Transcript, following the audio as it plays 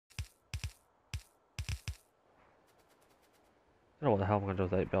don't know what the hell I'm gonna do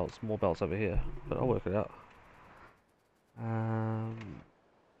with 8 belts. More belts over here, but I'll work it out.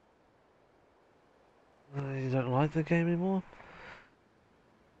 You don't like the game anymore?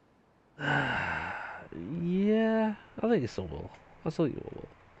 Yeah, I think you still will. I still you will.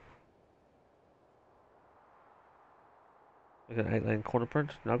 We got an 8-lane corner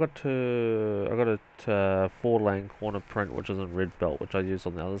print. Now I got a 4-lane corner print, which is in red belt, which I use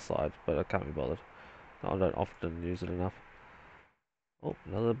on the other side, but I can't be bothered. I don't often use it enough. Oh,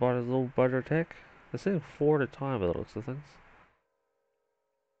 another little biter attack. They're sitting 4 at a time by the looks of things.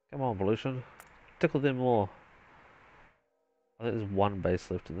 Come on, Evolution. Tickle them more. I think there's one base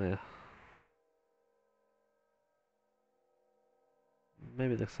left in there.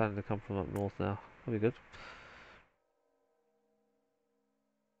 Maybe they're starting to come from up north now. That'll be good.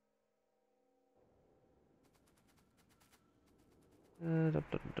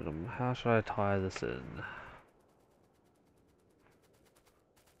 How should I tie this in?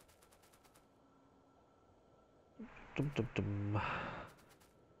 Dum, dum, dum.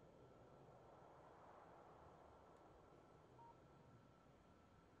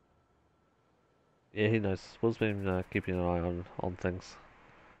 Yeah, he knows. Will's been keeping an eye on things.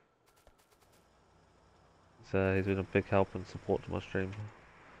 He's been a big help and support to my stream.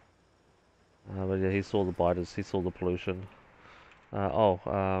 But yeah, he saw the biters, he saw the pollution.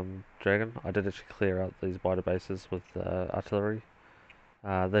 Dragon, I did actually clear out these biter bases with artillery.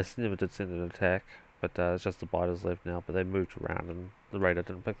 They never did send an attack, but it's just the biters left now, but they moved around and the raider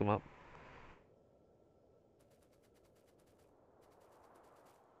didn't pick them up.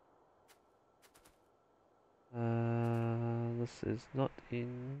 This is not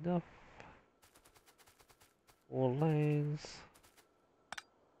enough. 4 lanes. I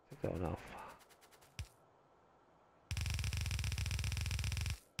think that enough.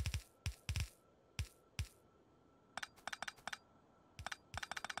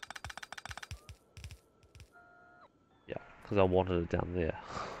 Yeah, because I wanted it down there.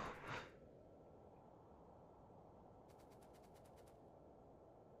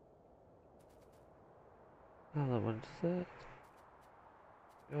 Another one to that.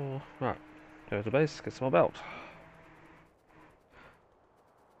 Oh, right. Go to base, get some more belt.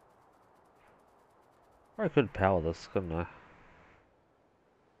 I could power this, couldn't I? I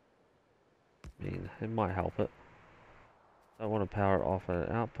mean, it might help it. I want to power it off at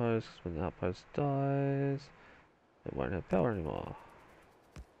an outpost, because when the outpost dies, it won't have power anymore.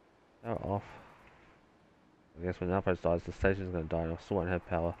 Power off. I guess when the outpost dies, the station's going to die and I still won't have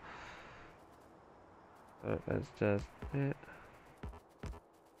power. So that's just it.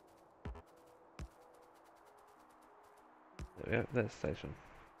 There we go, that's station.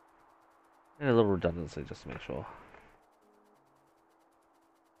 And a little redundancy just to make sure.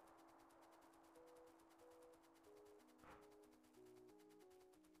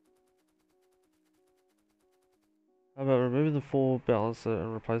 How about removing the 4 balancer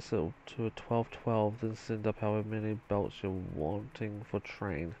and replace it to a 12-12, then send up however many belts you're wanting for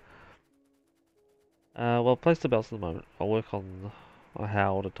train. Well, place the belts at the moment. I'll work on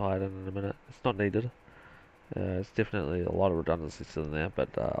how to tie it in a minute. It's not needed. It's definitely a lot of redundancy still in there, but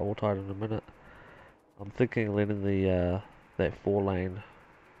I will tie it in a minute. I'm thinking letting the that 4-lane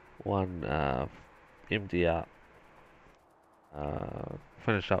one empty out,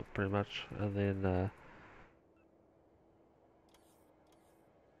 finish up pretty much, and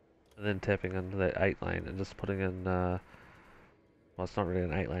then tapping into that 8-lane and just putting in. Well, it's not really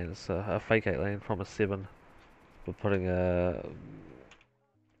an 8-lane. It's a fake 8-lane from a 7. We're putting a.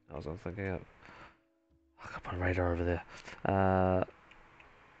 I was thinking. I could put a radar over there.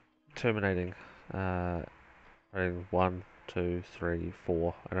 Terminating. Putting 1, 2, 3,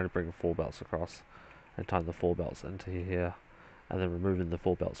 4, and only bringing 4 belts across, and tying the 4 belts into here, and then removing the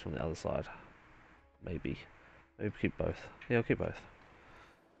 4 belts from the other side. Maybe keep both. Yeah, I'll keep both.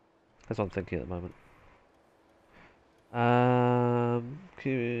 That's what I'm thinking at the moment.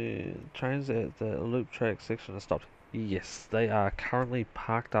 Trains at the loop track section are stopped. Yes, they are currently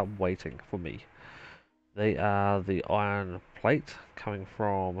parked up waiting for me. They are the iron plate coming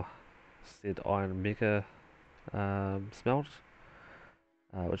from said iron mega smelt,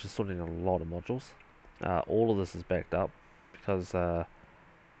 which is sorting a lot of modules. All of this is backed up because I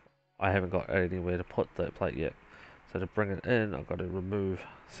haven't got anywhere to put the plate yet. So to bring it in, I've got to remove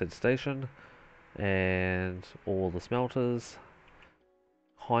said station and all the smelters.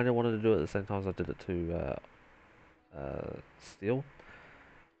 Kind of wanted to do it at the same time as I did it to steel.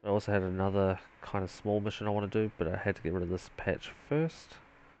 I also had another kind of small mission I want to do, but I had to get rid of this patch first.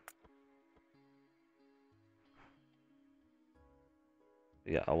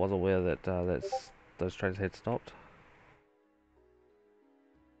 Yeah, I was aware that those trains had stopped.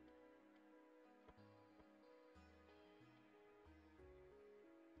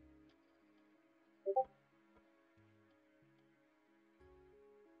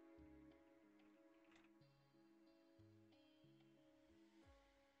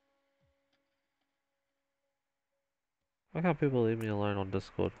 Why can't people leave me alone on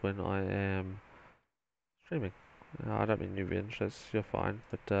Discord when I am streaming? I don't mean you're interested, you're fine,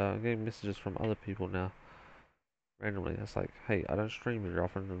 but I'm getting messages from other people now randomly. It's like, hey, I don't stream very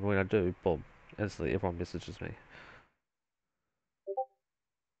often, and when I do, boom, instantly everyone messages me.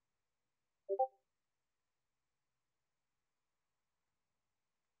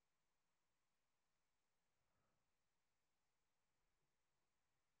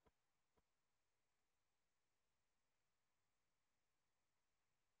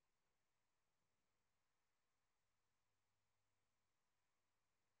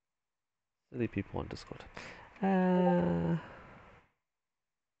 Silly people on Discord. Uh,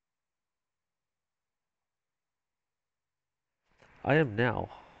 I am now,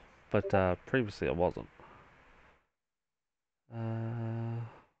 but previously I wasn't. Uh,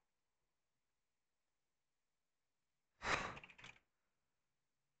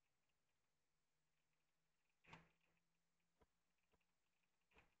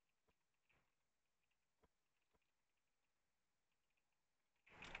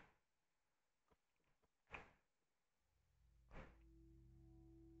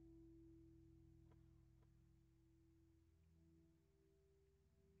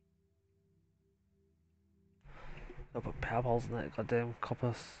 I'll put power poles in that goddamn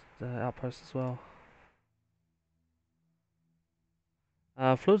copper outpost as well.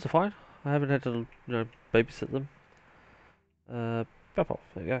 Fluids are fine. I haven't had to, babysit them. Power pole,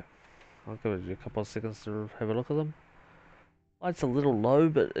 there you go. I'll give it a couple of seconds to have a look at them. Light's a little low,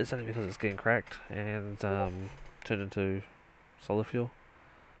 but it's only because it's getting cracked and turned into solar fuel.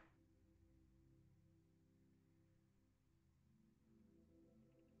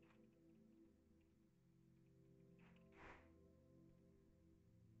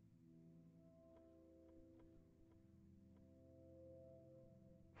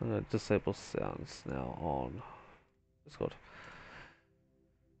 I'm going to disable sounds now on Discord.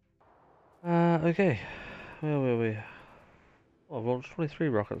 Okay. Where were we? Oh, I've launched 23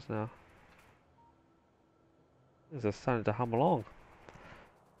 rockets now. Things are starting to hum along.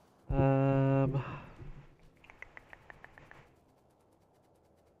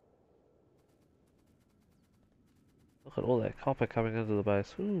 Look at all that copper coming into the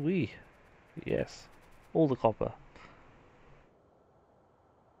base. Ooh wee. Yes. All the copper.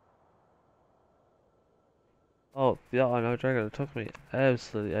 Oh, yeah, I know, Dragon. It took me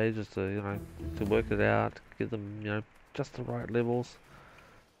absolutely ages to, to work it out, get them, just the right levels.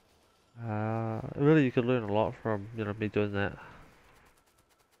 Really, you could learn a lot from, me doing that.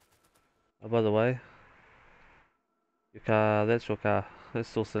 Oh, by the way, your car, that's your car. It's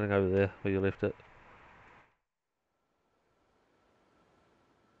still sitting over there where you left it.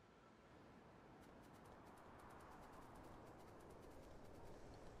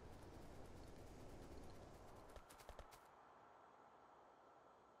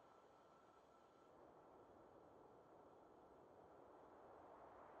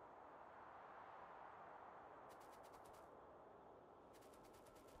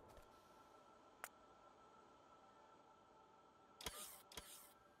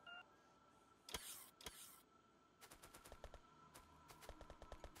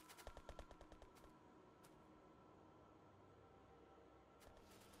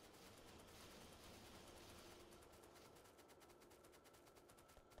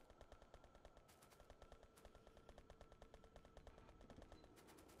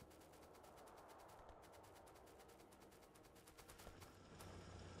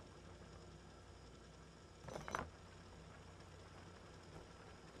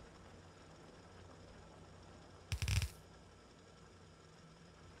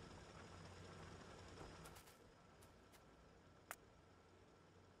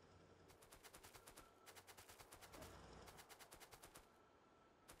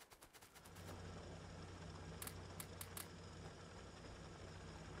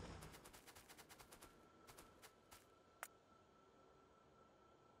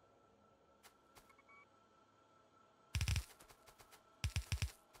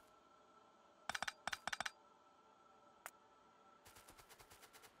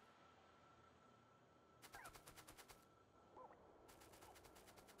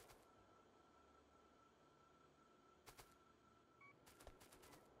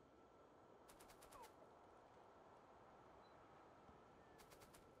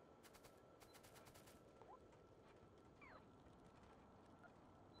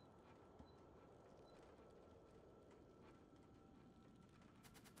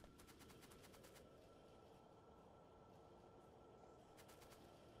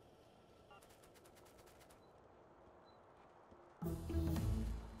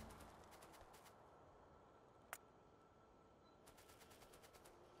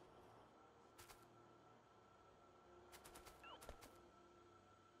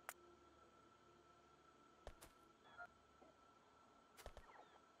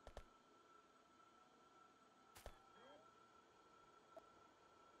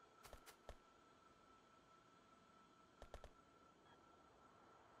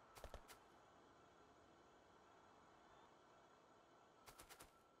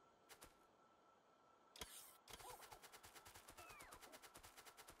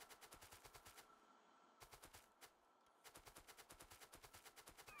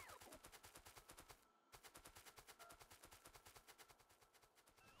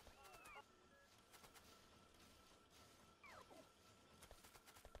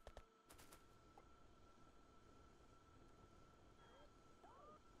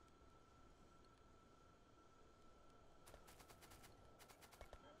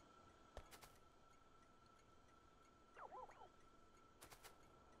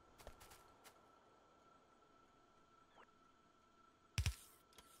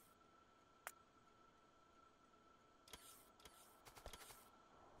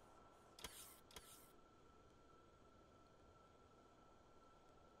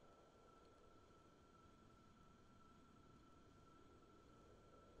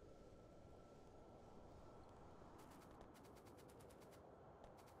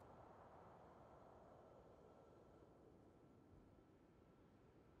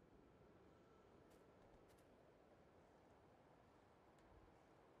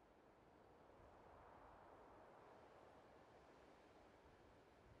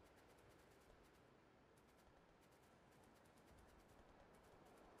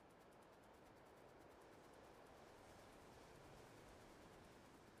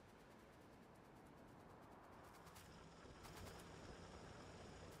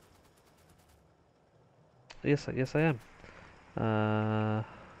 Yes, I am.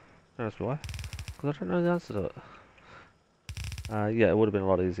 Don't ask me why. Because I don't know the answer to it. Yeah, it would have been a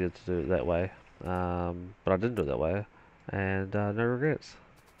lot easier to do it that way. But I didn't do it that way. And no regrets.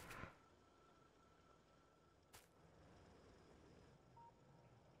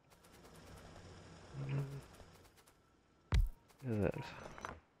 Look at that.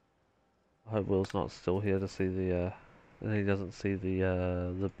 I hope Will's not still here to see and he doesn't see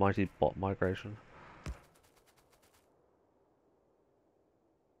the mighty bot migration.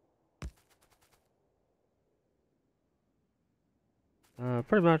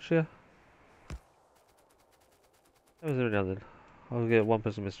 Pretty much, yeah. That was every now and then. I'll get one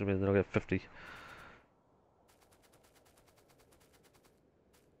person missing me and then I'll get 50.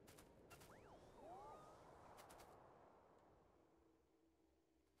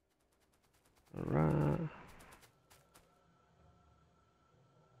 Alright.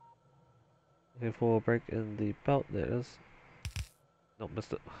 Looking for a break in the belt, there it is. Nope,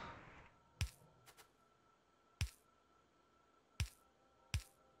 missed it.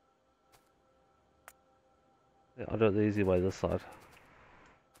 Yeah, I'll do it the easy way this side.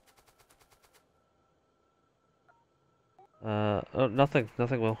 Oh, nothing,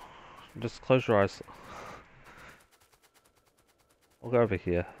 Will. Just close your eyes. I'll go over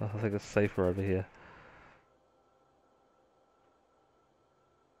here. I think it's safer over here.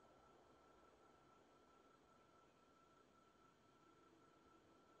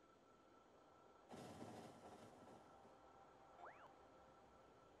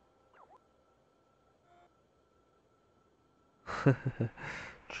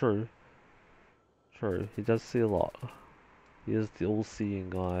 True, true. He does see a lot. He is the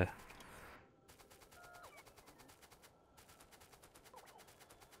all-seeing eye.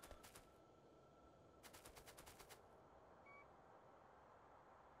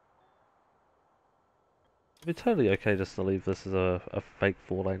 It'd be totally okay just to leave this as a fake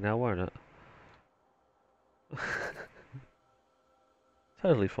 4-lane now, won't it?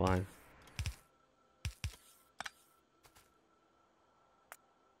 Totally fine.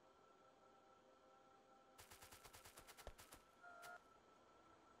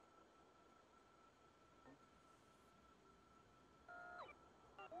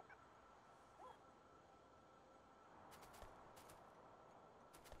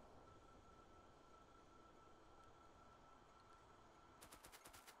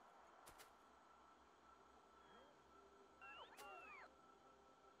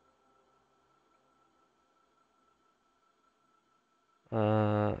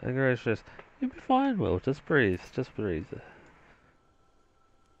 Encourage this. You'll be fine, Will. Just breathe. Just breathe.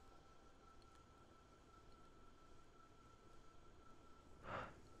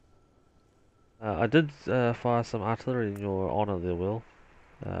 I did fire some artillery in your honor there, Will.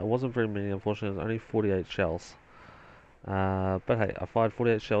 It wasn't very many, unfortunately. It was only 48 shells. But hey, I fired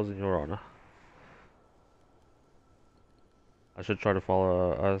 48 shells in your honor. I should try to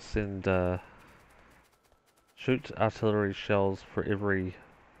follow. Shoot artillery shells for every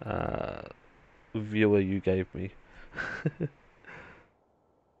viewer you gave me.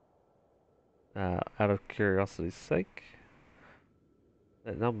 Out of curiosity's sake.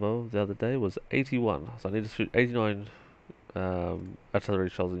 That number the other day was 81, so I need to shoot 89 artillery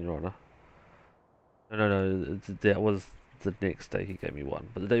shells in your honor. No, that was the next day he gave me one,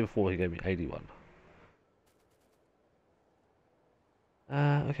 but the day before he gave me 81.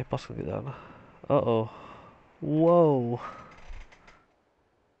 Okay, boss can get that one. Uh-oh. Whoa.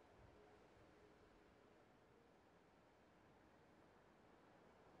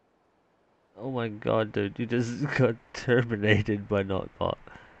 Oh my god, dude, you just got terminated by Nightbot.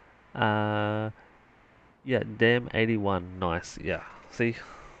 Uh, yeah, damn 81, nice, yeah. See,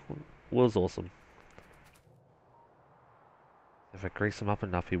 was awesome. If I grease him up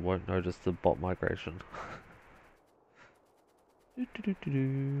enough, he won't notice the bot migration. Do, do, do, do,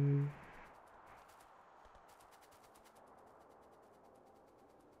 do.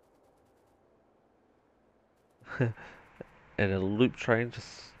 And a loop train,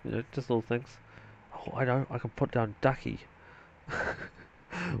 just little things. Oh, I know, I can put down Ducky.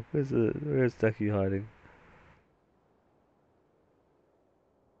 Where's Ducky hiding?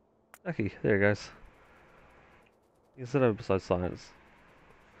 Ducky, there he goes. You can sit over beside Science.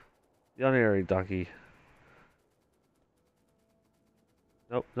 The honorary Ducky.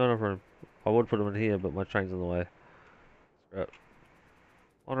 Nope, not over him. I would put him in here, but my train's in the way. Scrap.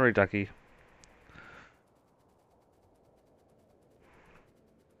 Honorary Ducky.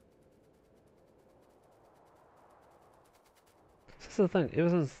 This is the thing, ever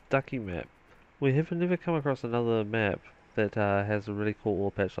since Ducky map, we have never come across another map that has a really cool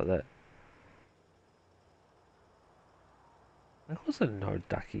ore patch like that. was a no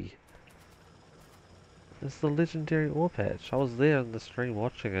ducky. It's the legendary ore patch. I was there in the stream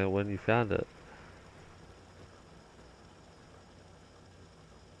watching it when you found it.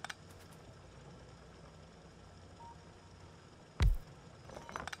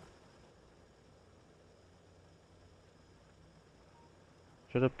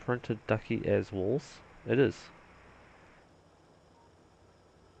 Should have printed ducky as walls. It is.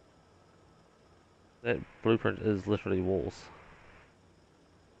 That blueprint is literally walls.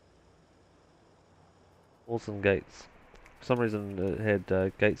 Walls and gates. For some reason it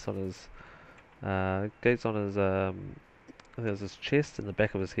had gates on his I think it was his chest and the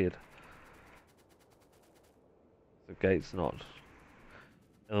back of his head. The gates not.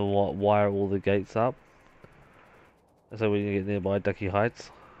 And why are all the gates up? So when you get nearby Ducky Heights. Is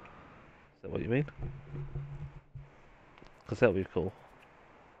that what you mean? Because that would be cool.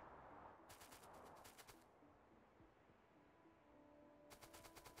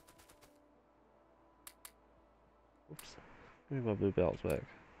 Oops. Give me my blue belts back.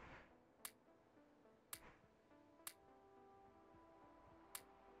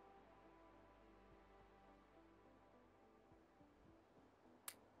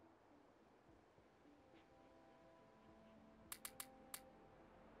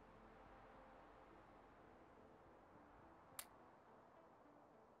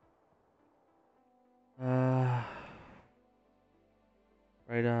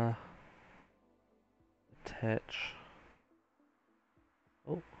 Radar. Attach.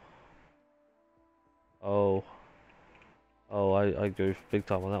 Oh. Oh. Oh, I goofed big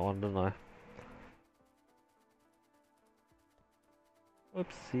time on that one, didn't I?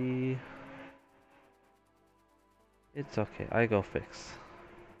 Whoopsie. It's okay, I go fix.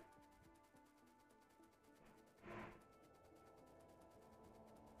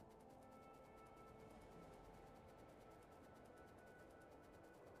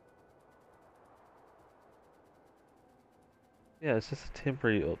 Yeah, it's just a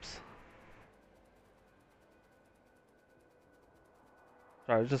temporary oops.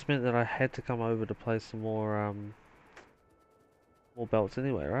 Sorry, it just meant that I had to come over to play some more belts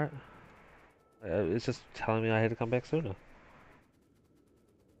anyway, right? It's just telling me I had to come back sooner.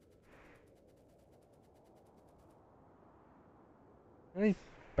 Any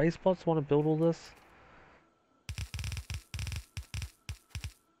base bots want to build all this?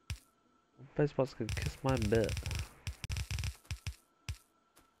 Base bots can kiss my butt.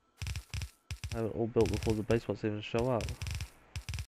 I have it all built before the base bots even show up.